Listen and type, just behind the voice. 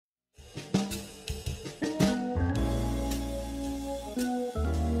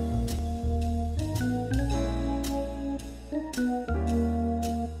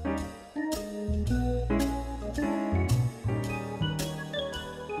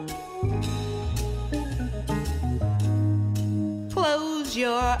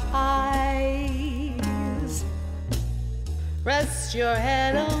your eyes. Rest your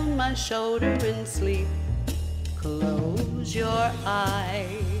head on my shoulder and sleep. Close your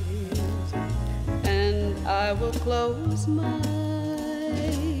eyes, and I will close mine.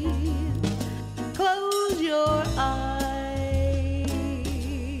 Close your eyes.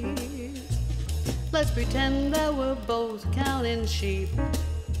 Let's pretend that we're both counting sheep.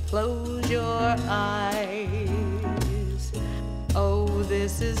 Close your eyes. Oh,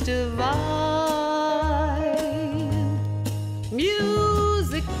 this is divine.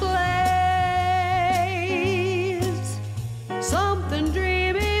 Music plays, something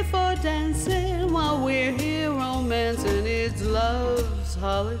dreamy for dancing while we're here romancing. It's love's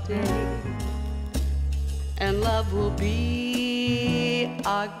holiday, and love will be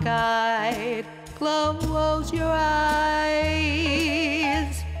our guide. Close your eyes.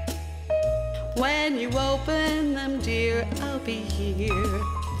 When you open them, dear, I'll be here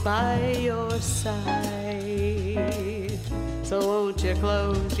by your side. So won't you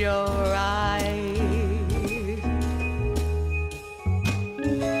close your eyes?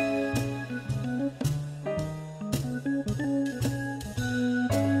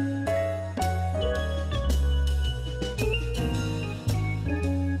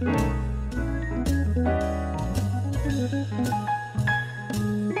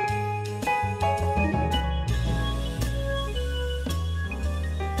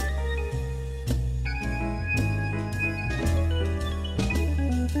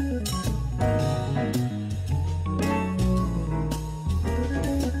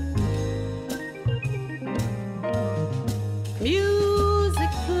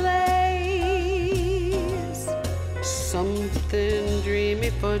 Music plays, something dreamy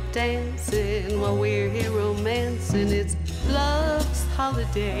for dancing while we're here romancing. It's love's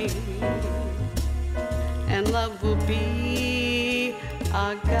holiday, and love will be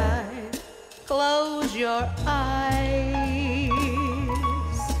our guide. Close your eyes.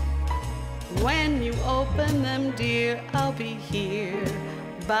 When you open them, dear, I'll be here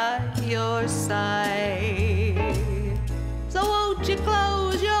by your side. So won't you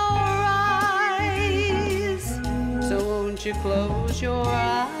close your eyes? So won't you close your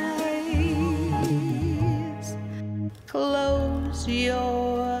eyes? Close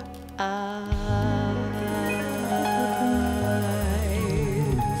your eyes.